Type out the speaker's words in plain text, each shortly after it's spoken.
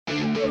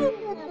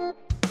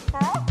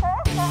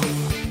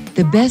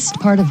The best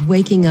part of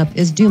waking up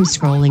is doom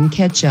scrolling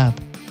catch up.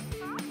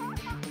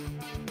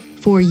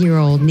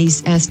 4-year-old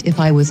niece asked if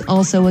I was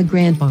also a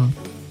grandma.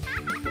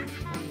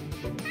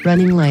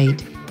 Running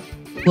late.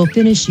 Will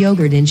finish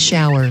yogurt in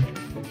shower.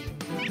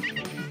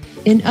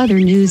 In other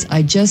news,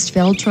 I just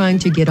fell trying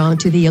to get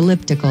onto the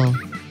elliptical.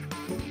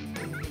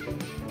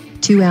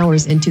 2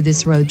 hours into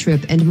this road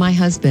trip and my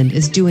husband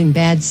is doing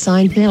bad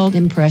Seinfeld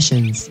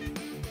impressions.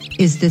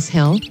 Is this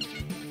hell?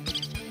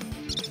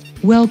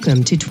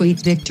 Welcome to Tweet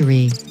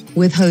Victory,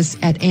 with hosts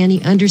at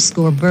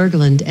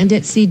Annie_Berglund and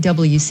at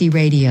CWC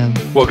Radio.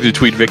 Welcome to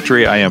Tweet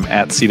Victory. I am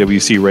at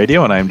CWC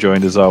Radio, and I am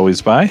joined as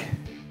always by...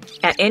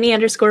 at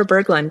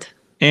Annie_Berglund.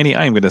 Annie,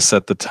 I am going to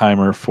set the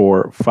timer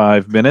for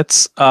 5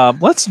 minutes.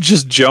 Let's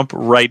just jump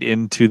right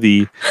into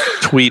the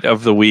tweet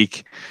of the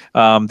week.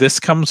 This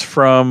comes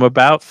from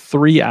about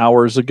 3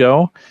 hours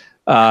ago,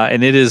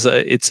 and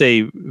it's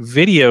a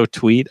video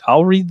tweet.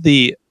 I'll read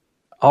the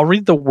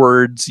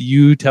words.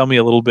 You tell me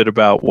a little bit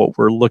about what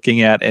we're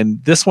looking at,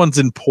 and this one's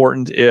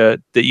important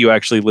that you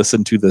actually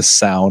listen to the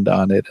sound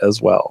on it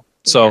as well.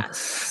 So,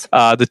 yes.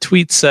 The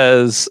tweet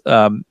says,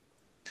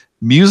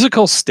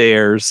 "Musical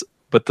stairs,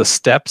 but the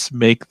steps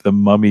make the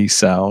mummy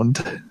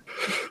sound."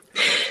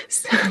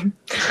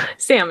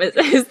 Sam,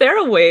 is there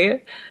a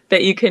way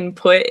that you can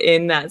put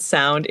in that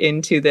sound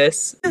into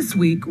this? This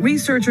week,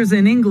 researchers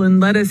in England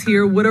let us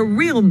hear what a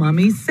real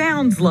mummy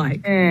sounds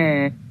like.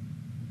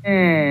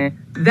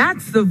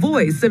 That's the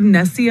voice of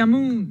Nessie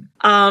Amun.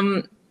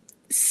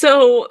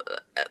 So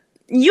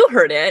you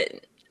heard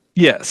it.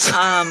 Yes.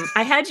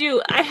 I had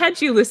you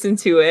listen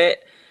to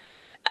it.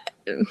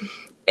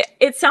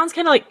 It sounds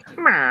kind of like,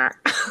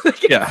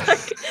 yeah,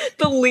 like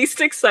the least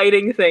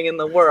exciting thing in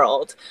the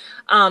world.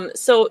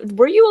 So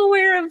were you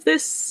aware of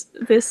this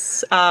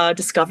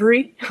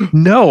discovery?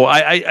 No,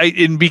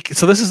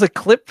 so this is a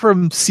clip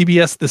from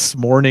CBS This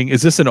Morning.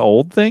 Is this an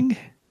old thing?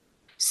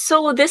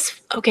 So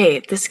this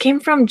came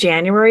from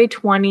January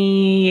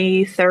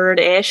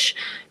 23rd-ish,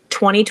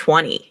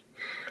 2020.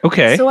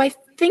 Okay. So I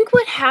think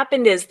what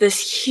happened is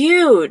this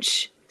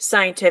huge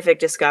scientific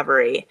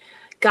discovery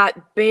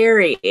got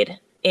buried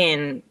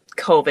in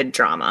COVID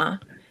drama,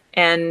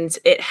 and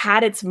it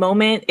had its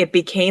moment. It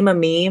became a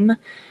meme,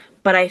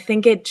 but I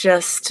think it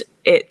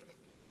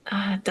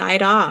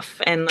died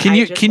off. And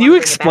can you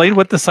explain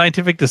what the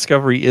scientific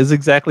discovery is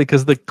exactly?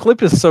 Because the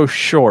clip is so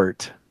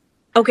short.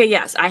 Okay,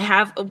 yes. I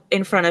have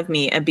in front of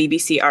me a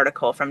BBC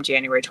article from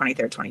January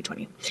 23rd,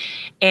 2020.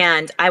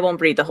 And I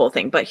won't read the whole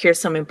thing, but here's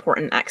some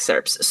important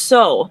excerpts.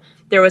 So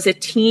there was a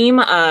team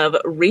of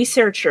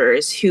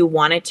researchers who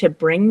wanted to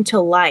bring to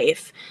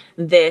life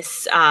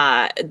this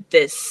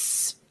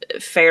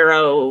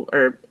pharaoh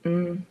or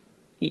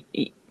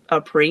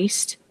a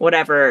priest,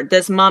 whatever,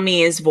 this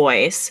mummy's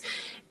voice.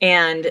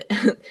 And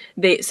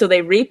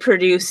they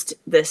reproduced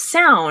the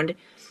sound.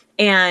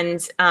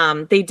 And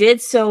they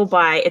did so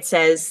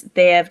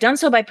they have done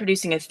so by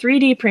producing a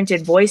 3D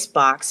printed voice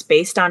box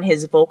based on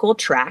his vocal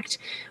tract,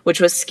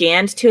 which was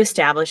scanned to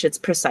establish its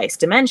precise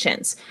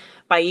dimensions.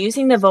 By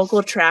using the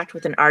vocal tract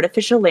with an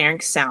artificial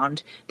larynx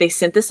sound, they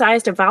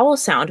synthesized a vowel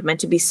sound meant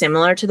to be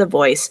similar to the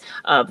voice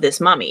of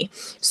this mummy.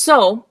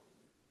 So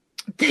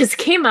this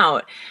came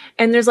out,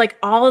 and there's like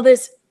all of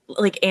this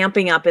like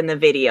amping up in the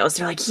videos.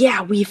 They're like,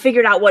 yeah, we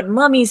figured out what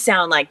mummies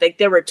sound like. Like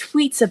there were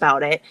tweets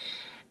about it.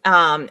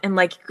 And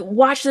like,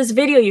 watch this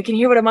video, you can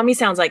hear what a mummy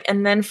sounds like.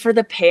 And then for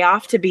the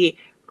payoff to be,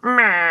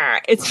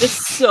 it's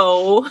just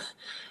so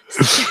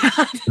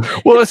sad.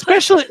 Well,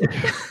 especially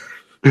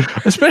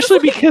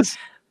because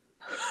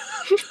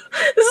this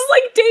is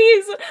like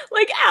days,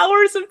 like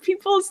hours of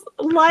people's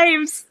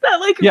lives that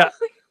like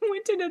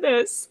went into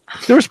this.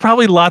 There was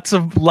probably lots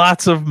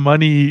of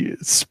money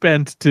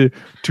spent to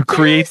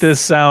create this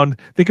sound.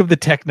 Think of the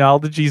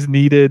technologies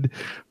needed.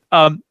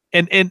 And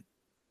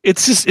it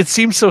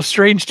seems so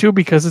strange too,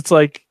 because it's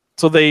like,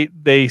 so they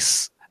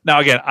now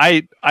again,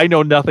 I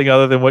know nothing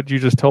other than what you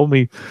just told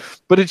me,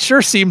 but it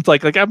sure seems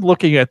like I'm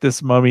looking at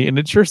this mummy, and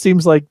it sure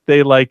seems like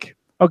they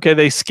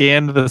they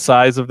scanned the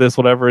size of this,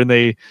 whatever, and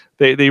they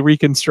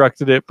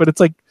reconstructed it. But it's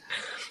like,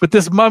 but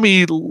this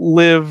mummy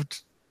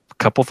lived a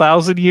couple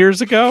thousand years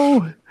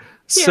ago. Yeah.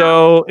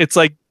 So it's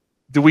like,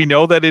 do we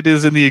know that it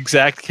is in the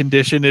exact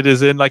condition it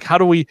is in? Like, how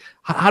do we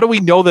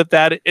know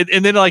that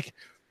and then like,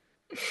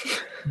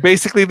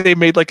 basically they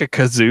made like a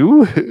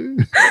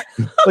kazoo,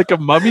 like a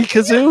mummy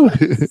kazoo.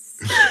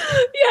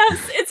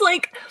 Yes, it's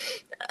like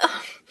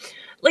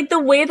the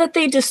way that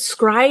they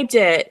described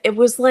it, it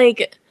was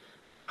like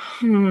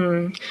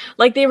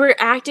like they were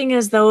acting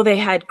as though they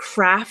had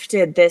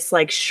crafted this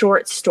like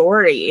short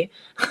story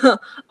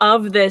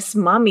of this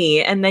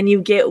mummy, and then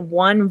you get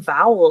one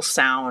vowel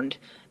sound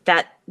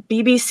that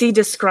BBC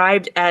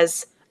described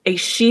as a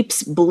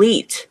sheep's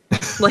bleat.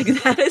 Like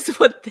that is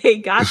what they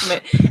got from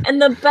it.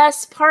 And the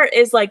best part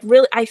is like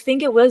really, I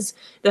think it was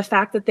the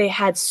fact that they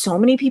had so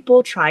many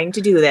people trying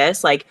to do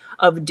this, like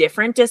of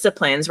different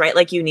disciplines, right?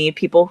 Like you need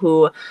people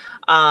who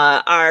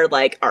are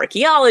like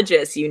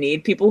archaeologists, you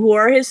need people who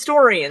are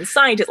historians,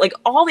 scientists, like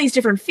all these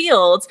different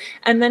fields.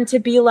 And then to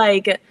be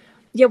like,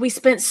 yeah, we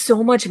spent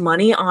so much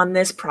money on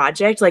this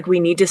project. Like we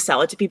need to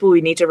sell it to people.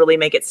 We need to really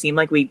make it seem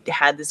like we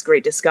had this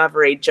great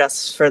discovery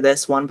just for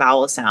this one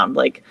vowel sound.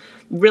 Like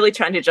really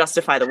trying to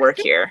justify the work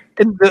here.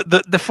 And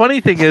the funny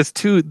thing is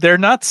too, they're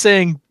not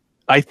saying,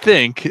 I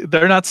think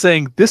they're not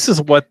saying this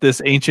is what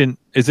this ancient,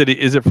 is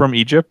it from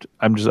Egypt?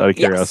 I'm just out of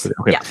curiosity.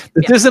 Okay. Yeah.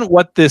 This isn't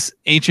what this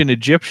ancient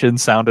Egyptian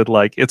sounded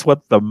like. It's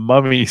what the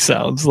mummy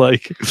sounds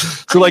like.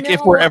 So like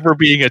if we're ever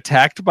being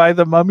attacked by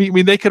the mummy, I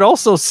mean, they could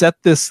also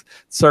set this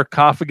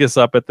sarcophagus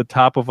up at the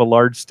top of a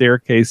large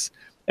staircase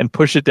and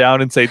push it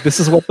down and say, this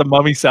is what the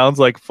mummy sounds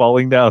like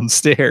falling down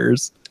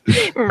stairs.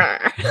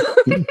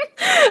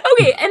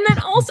 Okay. And then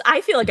also,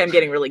 I feel like I'm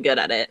getting really good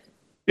at it.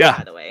 Yeah.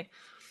 By the way.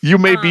 You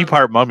may be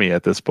part mummy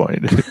at this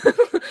point.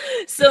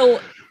 So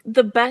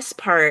the best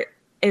part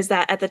is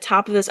that at the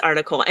top of this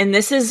article, and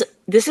this is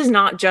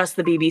not just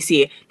the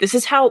BBC, this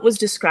is how it was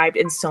described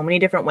in so many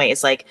different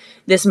ways, like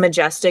this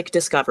majestic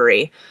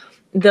discovery.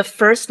 The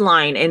first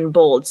line in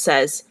bold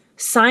says,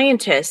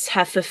 scientists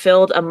have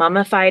fulfilled a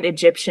mummified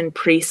Egyptian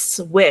priest's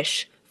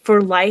wish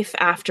for life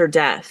after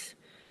death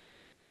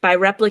by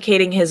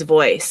replicating his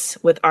voice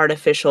with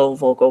artificial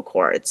vocal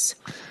cords.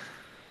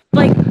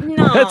 Like,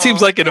 no. That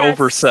seems like an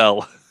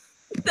oversell.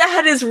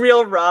 That is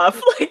real rough.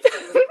 Like,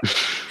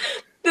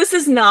 this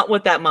is not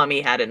what that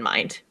mummy had in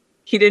mind.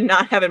 He did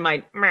not have in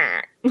mind,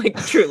 like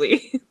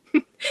truly.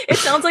 It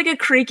sounds like a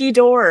creaky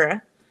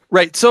door.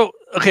 Right. So,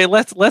 okay,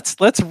 let's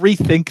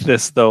rethink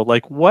this though.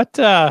 Like what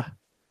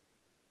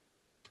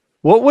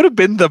would have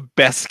been the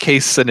best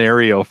case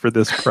scenario for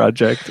this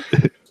project?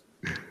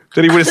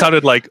 That he would have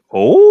sounded like,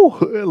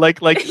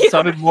 Yeah.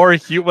 sounded more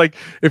human. Like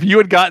if you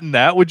had gotten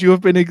that, would you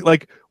have been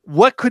like,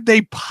 what could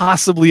they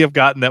possibly have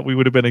gotten that we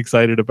would have been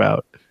excited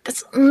about?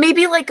 That's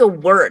maybe like a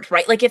word,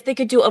 right? Like if they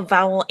could do a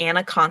vowel and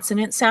a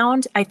consonant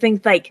sound, I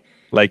think like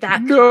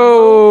that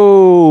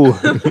no.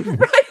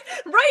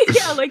 right,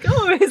 yeah, like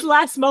his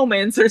last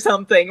moments or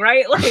something,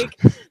 right? Like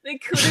they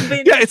could have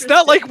been. Yeah, it's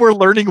not like we're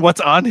learning what's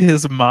on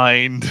his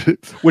mind,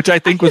 which I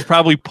think was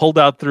probably pulled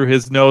out through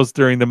his nose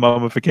during the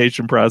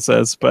mummification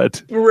process.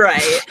 But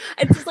right,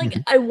 it's just like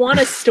I want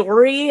a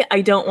story,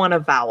 I don't want a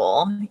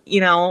vowel.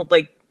 You know,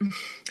 like.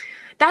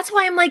 That's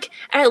why I'm like,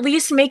 at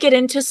least make it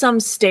into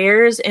some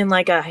stairs in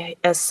like a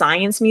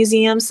science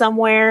museum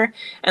somewhere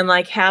and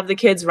like have the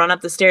kids run up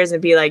the stairs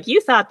and be like,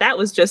 you thought that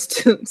was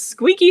just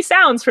squeaky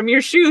sounds from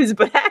your shoes,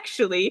 but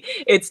actually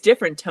it's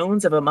different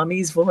tones of a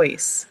mummy's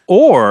voice.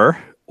 Or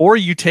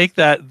you take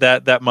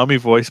that mummy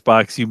voice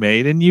box you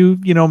made and you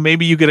know,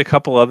 maybe you get a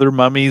couple other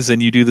mummies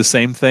and you do the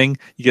same thing.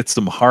 You get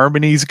some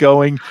harmonies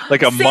going,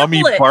 like a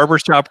mummy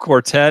barbershop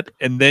quartet.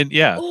 And then,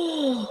 yeah.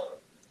 Oh,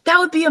 that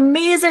would be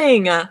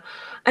amazing.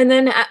 And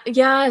then,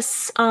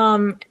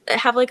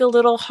 have like a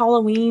little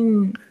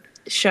Halloween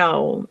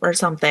show or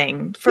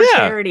something for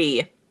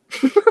charity.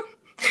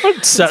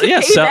 Sell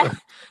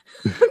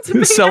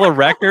a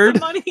record.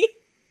 Money.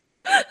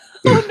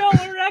 Oh no,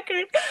 a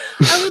record!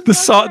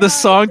 The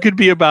song could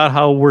be about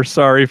how we're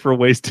sorry for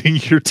wasting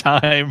your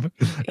time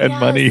and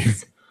money.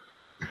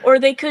 Or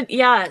they could,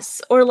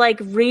 or like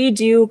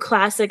redo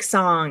classic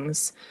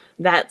songs.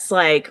 That's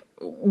like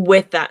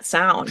with that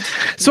sound.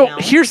 So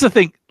here's the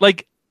thing,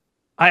 like.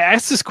 I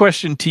asked this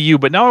question to you,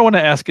 but now I want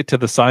to ask it to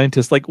the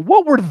scientists. Like,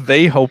 what were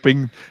they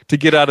hoping to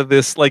get out of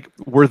this? Like,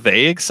 were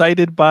they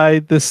excited by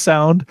this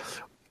sound?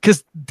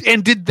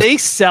 And did they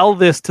sell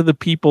this to the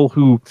people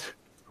who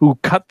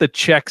cut the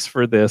checks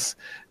for this?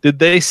 Did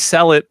they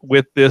sell it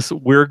with this,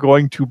 we're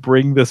going to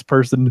bring this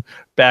person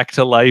back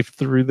to life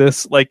through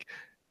this? Like,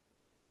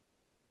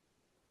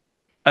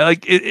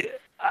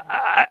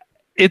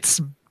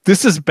 this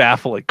is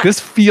baffling. This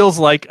feels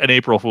like an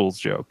April Fool's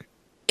joke.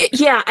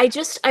 Yeah,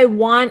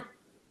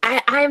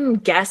 I'm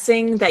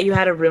guessing that you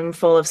had a room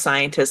full of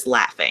scientists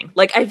laughing.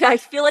 Like, I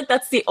feel like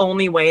that's the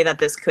only way that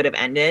this could have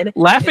ended.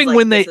 Laughing like,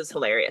 when this is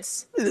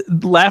hilarious.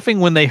 Laughing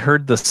when they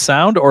heard the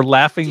sound, or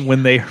laughing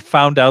when they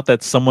found out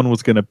that someone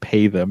was going to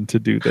pay them to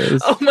do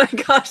this? Oh my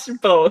gosh,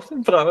 both.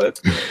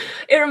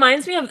 It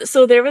reminds me of,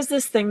 so there was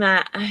this thing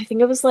that I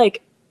think it was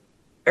like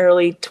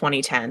early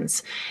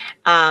 2010s.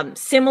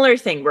 Similar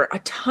thing where a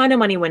ton of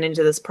money went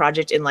into this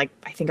project in like,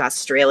 I think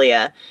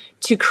Australia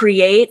to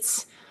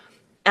create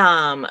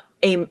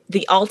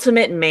the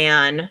ultimate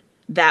man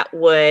that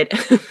would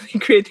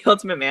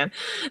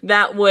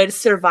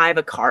survive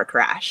a car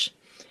crash.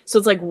 So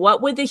it's like,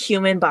 what would the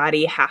human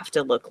body have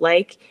to look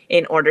like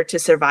in order to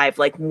survive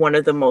like one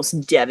of the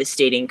most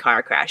devastating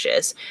car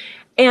crashes?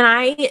 And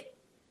I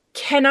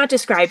cannot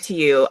describe to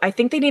you. I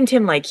think they named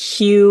him like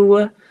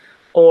Hugh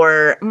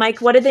or Mike.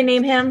 What did they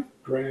name him?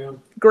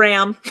 Graham.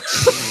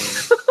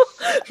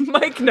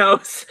 Mike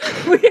knows.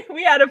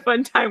 We had a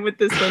fun time with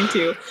this one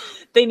too.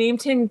 They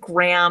named him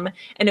Graham,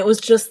 and it was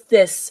just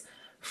this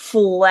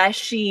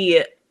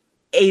fleshy,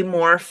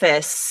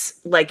 amorphous,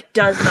 like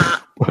does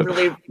not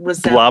really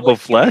resemble blob of a human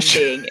flesh?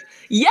 being.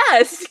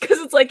 Yes, because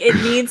it's like it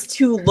needs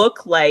to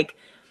look like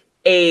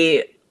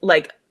a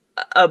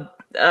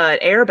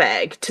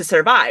airbag to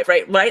survive,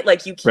 right?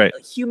 Like you can't,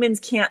 humans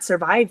can't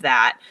survive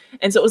that.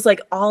 And so it was like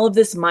all of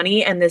this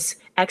money and this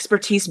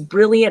expertise,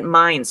 brilliant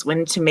minds went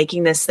into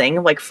making this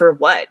thing. Like for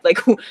what? Like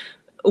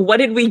what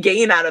did we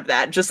gain out of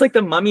that? Just like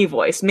the mummy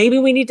voice. Maybe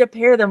we need to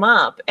pair them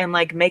up and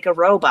like make a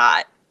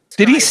robot.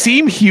 Did he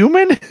seem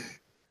human?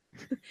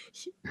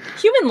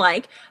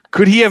 Human-like.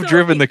 Could he have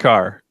driven the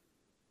car?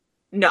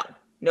 No.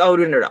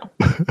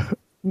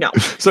 No.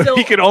 So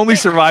he could only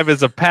survive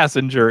as a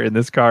passenger in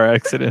this car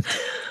accident.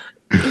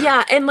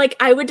 Yeah, and like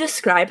I would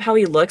describe how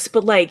he looks,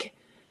 but like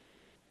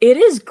it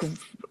is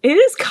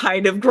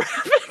kind of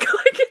graphic.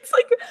 Like it's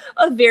like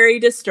a very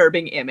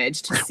disturbing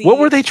image to see. What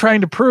were they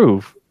trying to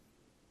prove?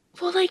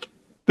 Well, like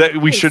that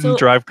we shouldn't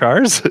drive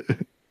cars?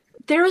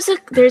 There's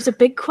a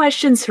big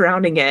question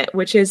surrounding it,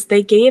 which is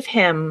they gave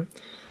him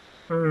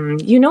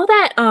you know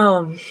that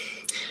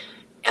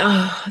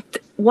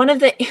one of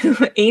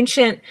the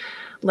ancient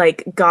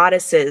like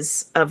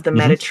goddesses of the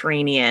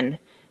Mediterranean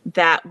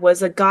that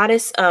was a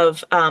goddess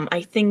of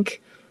I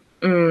think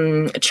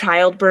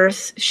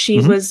childbirth. She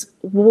was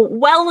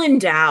well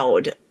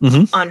endowed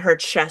on her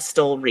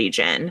chestal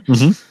region.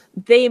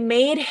 They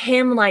made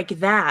him like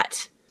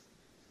that,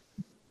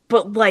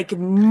 but like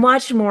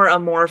much more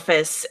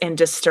amorphous and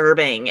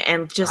disturbing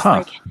and just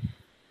like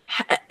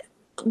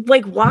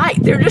why?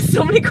 There are just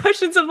so many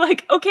questions of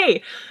like,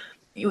 okay,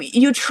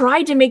 you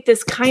tried to make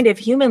this kind of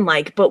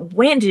human-like, but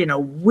went in a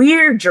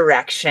weird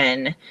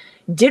direction.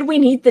 Did we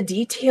need the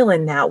detail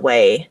in that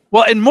way?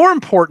 Well, and more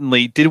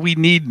importantly, did we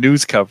need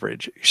news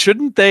coverage?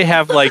 Shouldn't they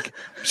have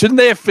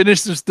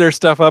finished their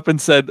stuff up and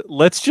said,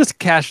 let's just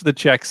cash the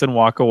checks and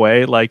walk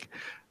away? Like,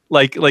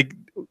 yes.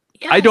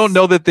 I don't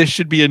know that this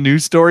should be a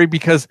news story,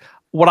 because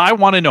what I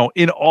want to know,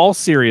 in all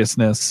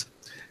seriousness,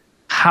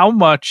 how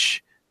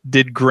much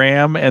did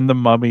Graham and the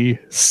Mummy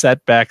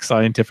set back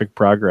scientific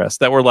progress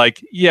that were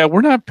like, yeah,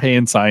 we're not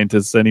paying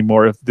scientists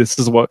anymore if this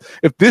is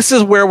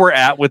where we're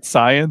at with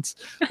science?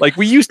 Like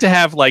we used to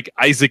have like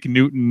Isaac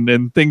Newton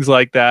and things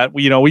like that.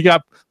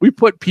 We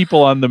put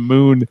people on the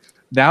moon.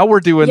 Now we're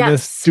doing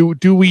this.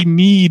 Do we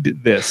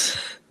need this?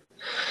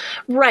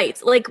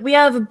 Right. Like we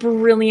have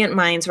brilliant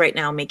minds right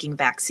now making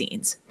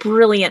vaccines.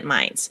 Brilliant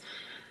minds.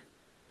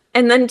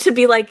 And then to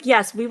be like,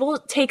 yes, we will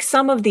take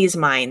some of these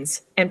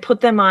minds and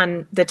put them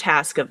on the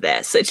task of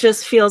this. It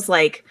just feels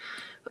like,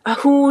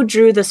 who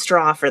drew the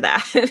straw for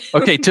that?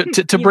 Okay,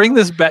 to bring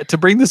this back to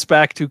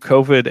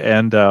COVID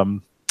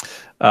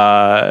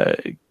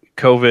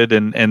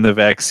and the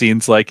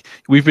vaccines, like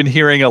we've been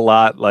hearing a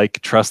lot, like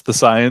trust the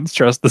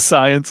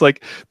science.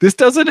 Like this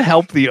doesn't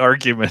help the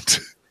argument.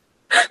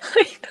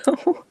 I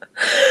know.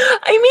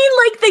 I mean,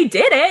 like they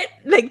did it.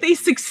 Like they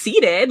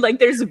succeeded. Like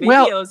there's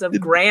videos of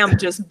Graham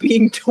just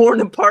being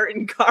torn apart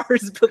in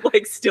cars, but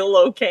like still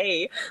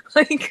okay.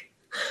 Like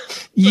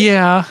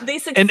yeah, they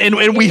succeeded.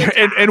 And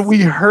we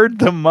heard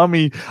the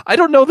Mummy. I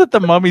don't know that the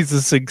Mummy's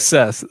a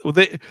success.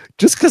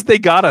 Just because they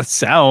got a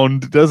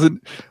sound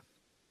doesn't.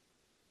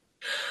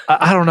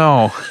 I don't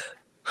know.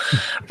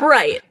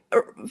 Right.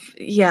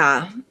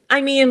 Yeah. I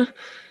mean,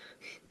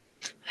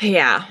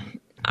 yeah.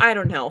 I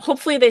don't know.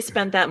 Hopefully they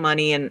spent that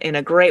money in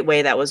a great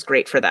way that was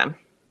great for them.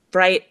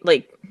 Right?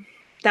 Like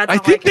that's I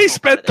think they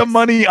spent the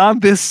money on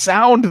this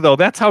sound though.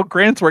 That's how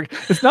grants work.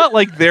 It's not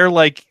like they're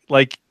like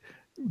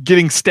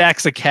getting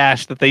stacks of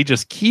cash that they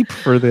just keep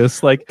for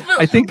this. Like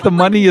I think the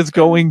money is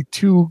going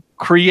to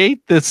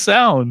create this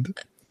sound.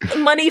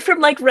 Money from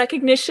like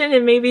recognition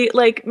and maybe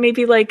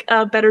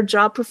better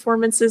job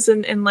performances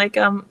and like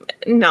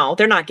no,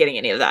 they're not getting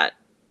any of that.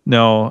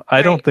 No,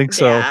 I don't think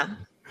so. Yeah.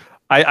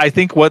 I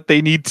think what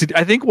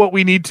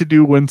we need to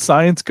do when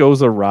science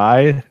goes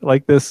awry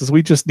like this is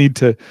we just need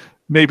to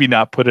maybe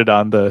not put it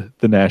on the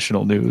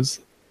national news.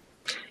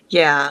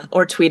 Yeah,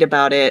 or tweet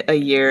about it a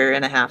year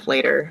and a half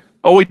later.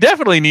 Oh, we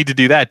definitely need to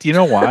do that. Do you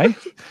know why?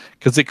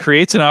 Because it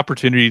creates an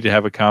opportunity to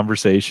have a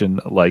conversation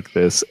like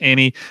this.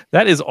 Annie,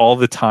 that is all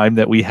the time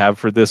that we have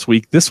for this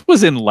week. This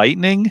was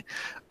enlightening.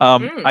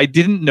 I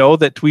didn't know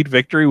that Tweet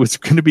Victory was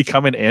going to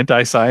become an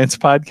anti-science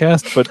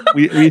podcast, but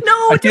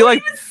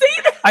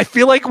I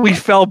feel like we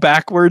fell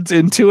backwards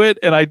into it,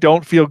 and I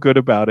don't feel good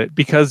about it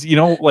because,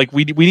 like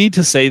we need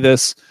to say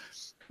this,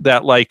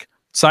 that like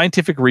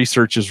scientific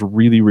research is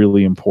really,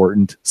 really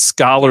important.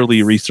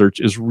 Scholarly research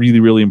is really,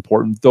 really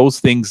important. Those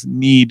things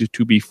need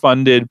to be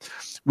funded.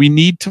 We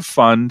need to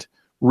fund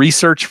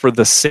research for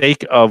the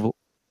sake of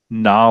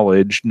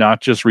knowledge,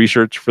 not just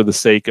research for the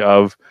sake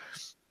of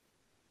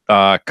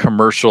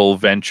commercial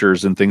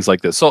ventures and things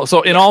like this.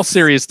 So in all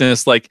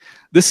seriousness, like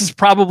this is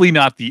probably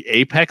not the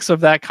apex of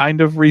that kind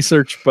of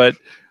research, but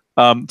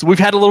so we've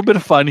had a little bit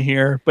of fun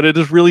here, but it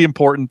is really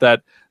important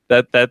that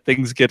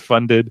things get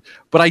funded.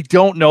 But I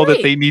don't know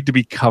that they need to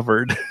be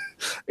covered.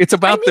 It's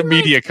about the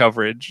media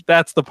coverage.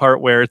 That's the part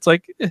where it's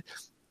like,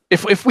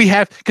 If we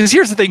have, because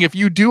here's the thing, if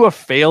you do a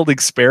failed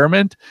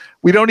experiment,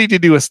 we don't need to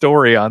do a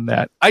story on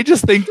that. I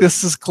just think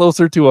this is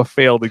closer to a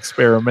failed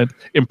experiment.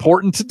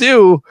 Important to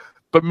do,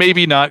 but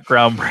maybe not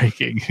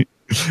groundbreaking.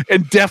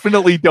 And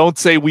definitely don't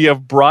say we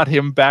have brought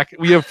him back.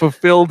 We have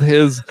fulfilled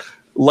his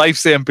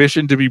life's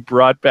ambition to be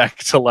brought back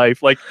to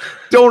life. Like,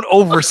 don't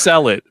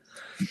oversell it.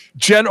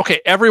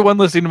 Okay, everyone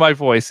listening to my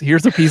voice,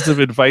 here's a piece of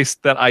advice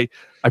that I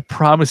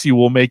promise you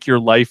will make your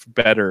life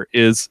better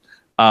is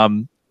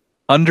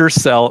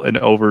undersell and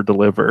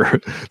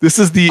overdeliver. This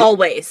is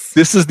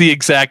the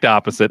exact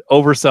opposite.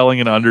 Overselling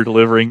and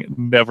underdelivering,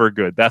 never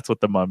good. That's what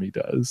the Mummy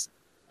does.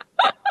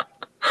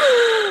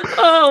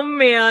 Oh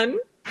man.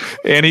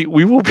 Annie,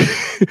 we will be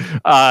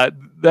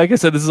like I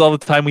said, this is all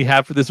the time we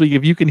have for this week.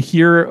 If you can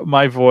hear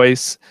my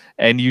voice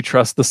and you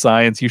trust the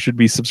science, you should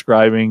be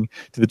subscribing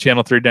to the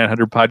Channel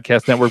 3900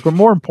 Podcast Network. But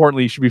more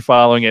importantly, you should be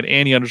following at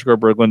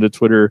Annie_Berglund at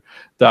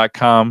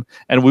Twitter.com.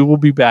 And we will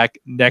be back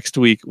next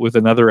week with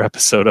another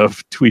episode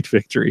of Tweet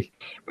Victory.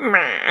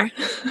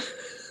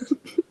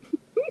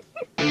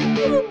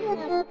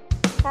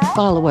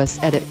 Follow us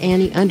at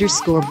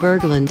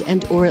Annie_Berglund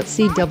and or at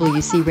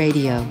CWC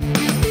Radio.